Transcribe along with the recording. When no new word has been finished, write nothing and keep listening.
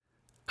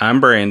I'm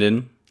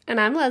Brandon. And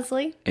I'm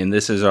Leslie. And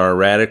this is our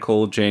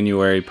Radical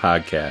January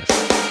podcast.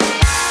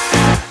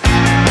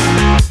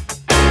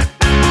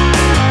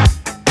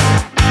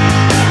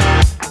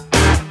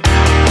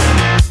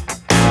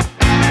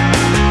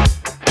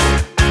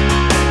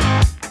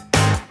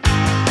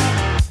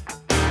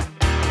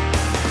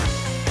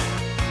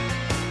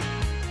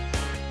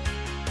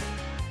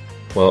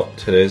 Well,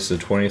 today's the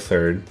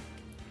 23rd.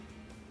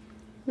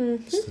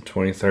 It's the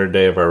 23rd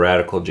day of our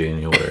Radical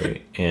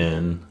January,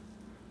 and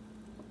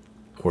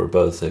we're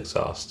both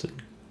exhausted.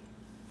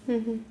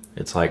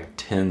 It's like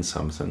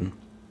 10-something.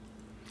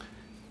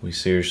 We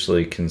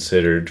seriously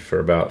considered for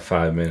about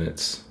 5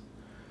 minutes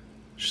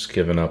just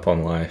giving up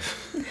on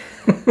life.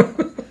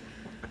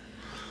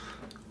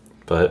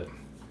 But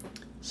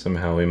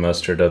somehow we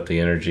mustered up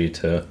the energy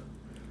to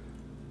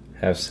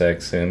have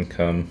sex and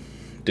come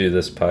do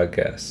this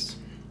podcast.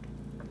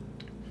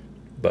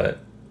 But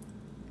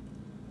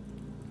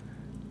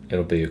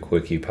it'll be a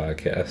quickie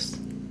podcast.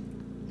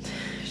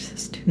 So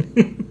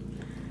stupid.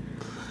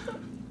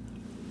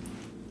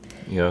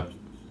 Yeah.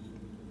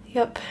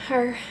 Yep.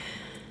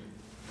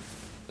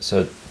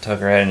 So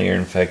Tucker had an ear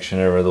infection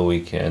over the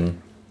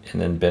weekend, and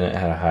then Bennett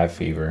had a high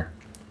fever.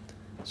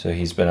 So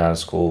he's been out of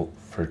school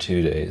for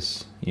 2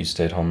 days. You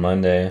stayed home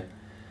Monday.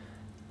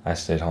 I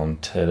stayed home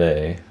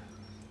today.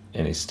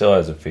 And he still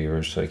has a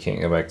fever, so he can't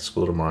go back to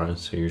school tomorrow.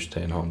 So you're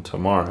staying home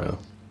tomorrow.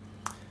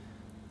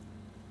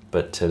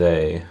 But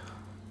today,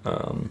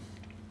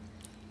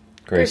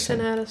 Grayson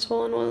had a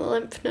swollen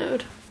lymph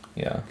node.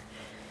 Yeah.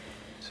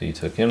 So you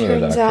took him to the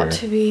doctor. Turns out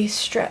to be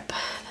strep.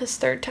 This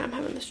third time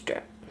having the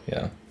strep.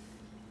 Yeah.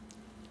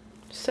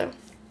 So.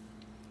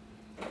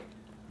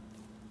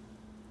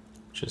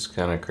 Just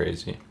kind of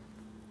crazy.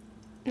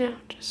 Yeah,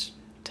 just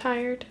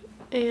tired.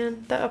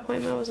 And the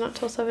appointment was not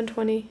till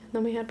 7:20.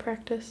 Then we had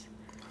practice.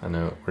 I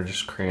know. We're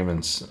just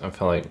cramming. I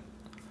feel like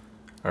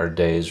our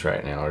days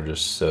right now are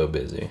just so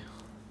busy.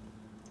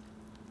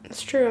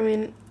 It's true. I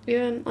mean,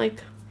 even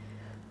like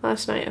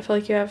last night, I feel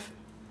like you have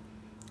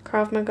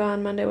Krav Maga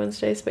on Monday,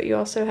 Wednesdays, but you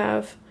also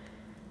have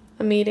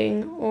a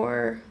meeting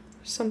or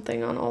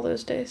something on all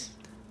those days.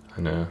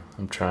 I know.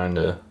 I'm trying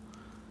to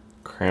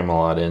cram a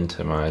lot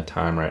into my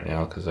time right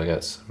now because I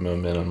got some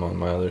momentum on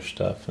my other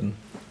stuff and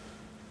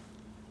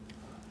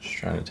just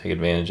trying to take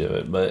advantage of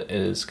it, but it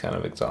is kind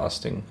of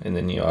exhausting. And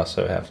then you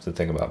also have to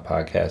think about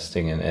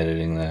podcasting and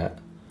editing that.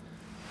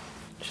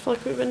 I just feel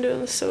like we've been doing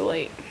this so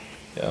late.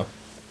 Yeah.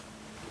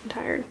 I'm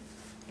tired.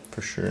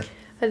 For sure.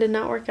 I did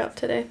not work out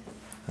today.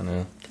 I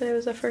know. Today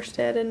was the first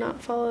day I did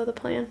not follow the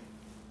plan.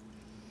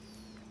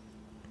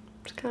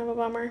 It's kind of a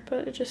bummer,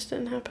 but it just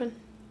didn't happen.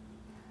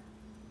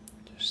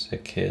 Just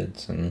sick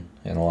kids and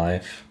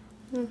life.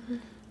 Mm-hmm.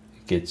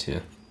 It gets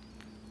you.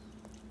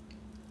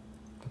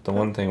 But the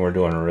one thing we're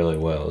doing really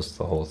well is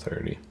the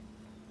Whole30.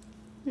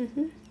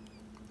 Mm-hmm.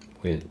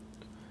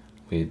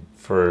 We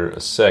for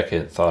a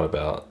second thought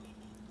about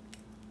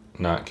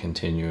not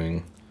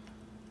continuing.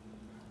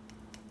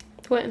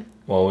 When?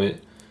 Well,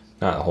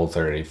 not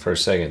Whole30. For a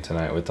second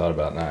tonight, we thought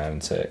about not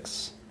having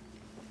sex.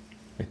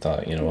 We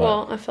thought, you know what?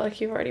 Well, I feel like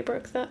you've already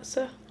broke that,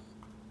 so.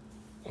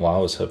 Well, I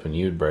was hoping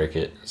you'd break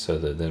it so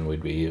that then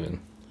we'd be even.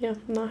 Yeah,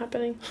 not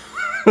happening.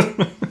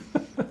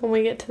 When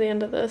we get to the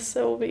end of this,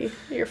 it will be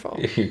your fault.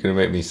 You're going to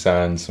make me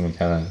sign some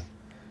kind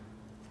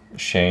of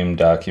shame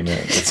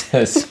document that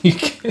says you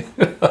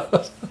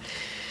can't.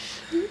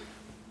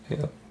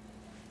 Yeah.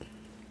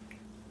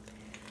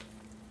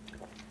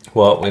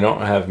 Well, we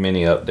don't have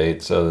many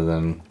updates other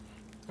than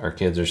our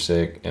kids are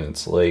sick and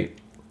it's late.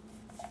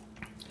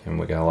 And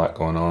we got a lot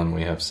going on.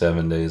 We have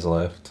 7 days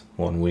left,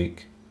 1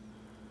 week.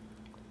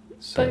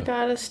 So, But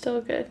God is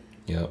still good.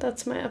 Yep.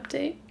 That's my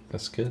update.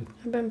 That's good.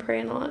 I've been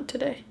praying a lot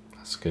today.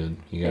 That's good.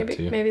 You got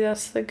to. Maybe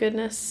that's the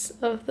goodness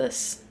of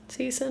this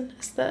season,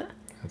 is that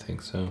I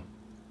think so.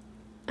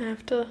 I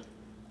have to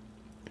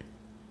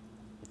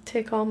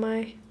take all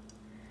my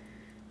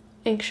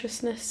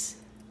anxiousness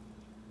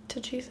to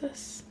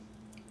Jesus.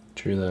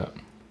 True that.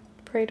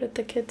 Prayed with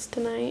the kids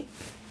tonight.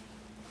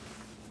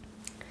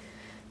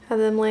 Have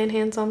them laying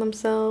hands on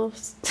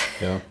themselves.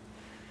 Yeah.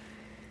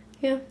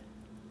 Yeah.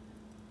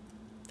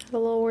 Had a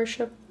little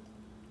worship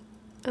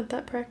at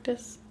that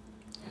practice.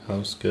 That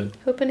was good.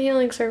 Hope and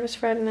Healing service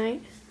Friday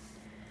night.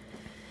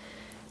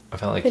 I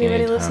felt like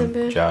Anybody anytime listen,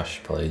 Ben?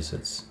 Josh plays,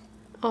 it's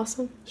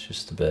Awesome.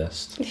 just the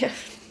best. Yeah.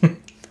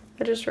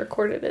 I just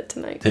recorded it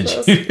tonight. Did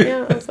So you?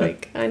 Yeah, I was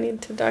like, I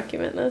need to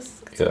document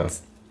this. 'Cause Yeah.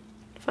 It's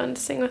fun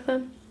to sing with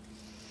him.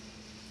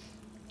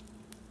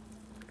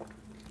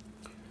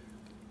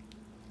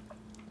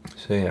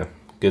 So yeah,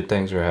 good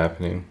things are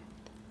happening.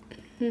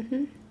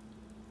 Mm-hmm.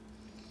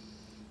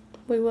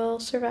 We will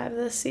survive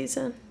this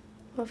season.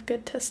 We'll have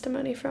good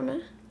testimony from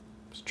it.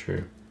 It's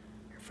true.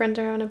 Our friends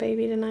are having a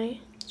baby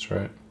tonight. That's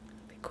right.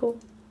 Be cool.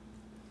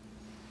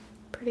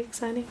 Pretty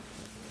exciting.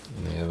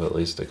 And they have at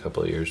least a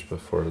couple of years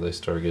before they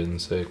start getting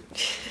sick.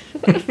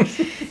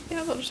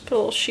 Yeah, they'll just put a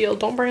little shield.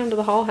 Don't bring them to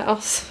the Hall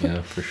House.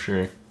 Yeah, for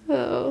sure.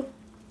 Oh.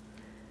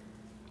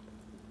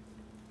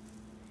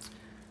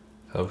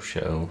 Oh,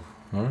 show.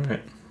 All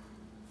right.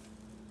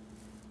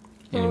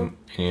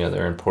 Any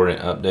other important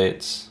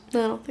updates?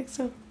 No, I don't think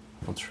so.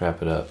 Let's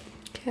wrap it up.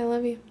 Okay, I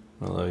love you.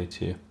 I love you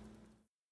too.